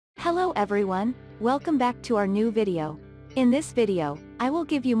Hello everyone, welcome back to our new video. In this video, I will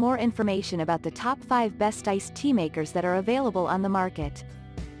give you more information about the top 5 best iced tea makers that are available on the market.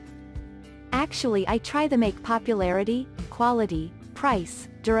 Actually, I try to make popularity, quality, price,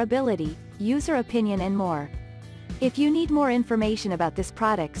 durability, user opinion and more. If you need more information about these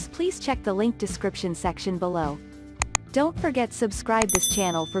products, please check the link description section below. Don't forget subscribe this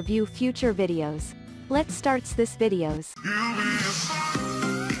channel for view future videos. Let's start this videos.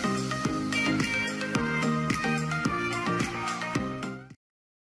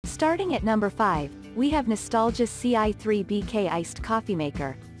 Starting at number 5, we have Nostalgia CI3BK Iced Coffee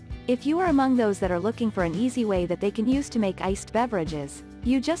Maker. If you are among those that are looking for an easy way that they can use to make iced beverages,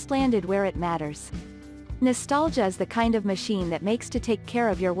 you just landed where it matters. Nostalgia is the kind of machine that makes to take care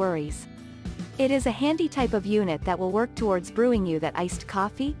of your worries. It is a handy type of unit that will work towards brewing you that iced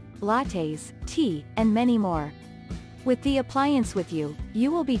coffee, lattes, tea, and many more. With the appliance with you, you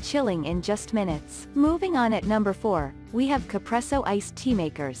will be chilling in just minutes. Moving on at number 4, we have Capresso Iced Tea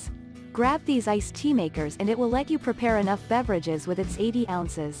Makers. Grab these iced tea makers and it will let you prepare enough beverages with its 80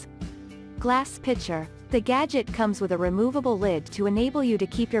 ounces glass pitcher. The gadget comes with a removable lid to enable you to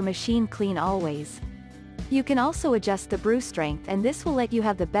keep your machine clean always. You can also adjust the brew strength and this will let you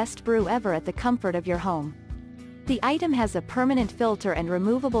have the best brew ever at the comfort of your home. The item has a permanent filter and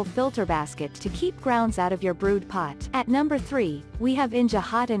removable filter basket to keep grounds out of your brewed pot. At number 3, we have Inja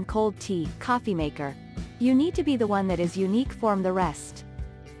Hot and Cold Tea Coffee Maker. You need to be the one that is unique from the rest.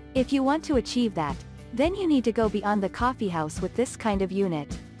 If you want to achieve that, then you need to go beyond the coffee house with this kind of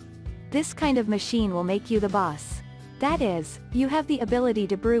unit. This kind of machine will make you the boss. That is, you have the ability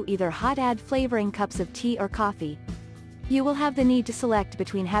to brew either hot add flavoring cups of tea or coffee. You will have the need to select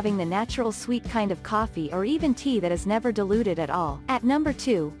between having the natural sweet kind of coffee or even tea that is never diluted at all. At number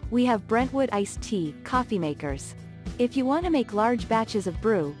 2, we have Brentwood Iced Tea Coffee Makers. If you want to make large batches of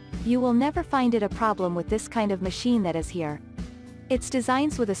brew, you will never find it a problem with this kind of machine that is here. It's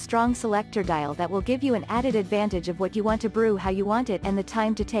designed with a strong selector dial that will give you an added advantage of what you want to brew, how you want it, and the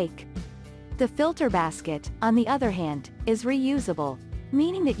time to take. The filter basket, on the other hand, is reusable,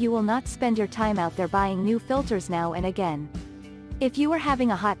 meaning that you will not spend your time out there buying new filters now and again. If you are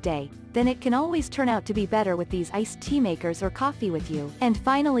having a hot day, then it can always turn out to be better with these iced tea makers or coffee with you. And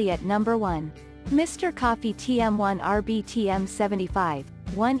finally at number 1, Mr. Coffee TM1 RBTM75,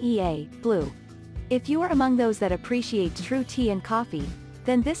 1EA, Blue. If you are among those that appreciate true tea and coffee,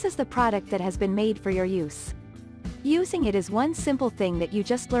 then this is the product that has been made for your use. Using it is one simple thing that you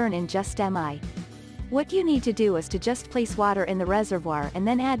just learn in just MI. What you need to do is to just place water in the reservoir and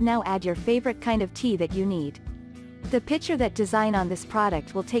then add your favorite kind of tea that you need. The pitcher that design on this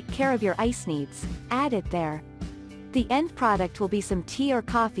product will take care of your ice needs, add it there. The end product will be some tea or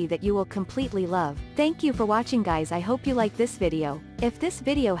coffee that you will completely love. Thank you for watching guys, I hope you like this video. If this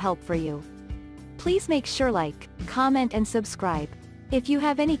video helped for you, please make sure like, comment and subscribe. If you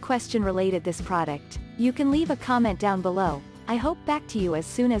have any question related this product, you can leave a comment down below. I hope back to you as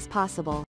soon as possible.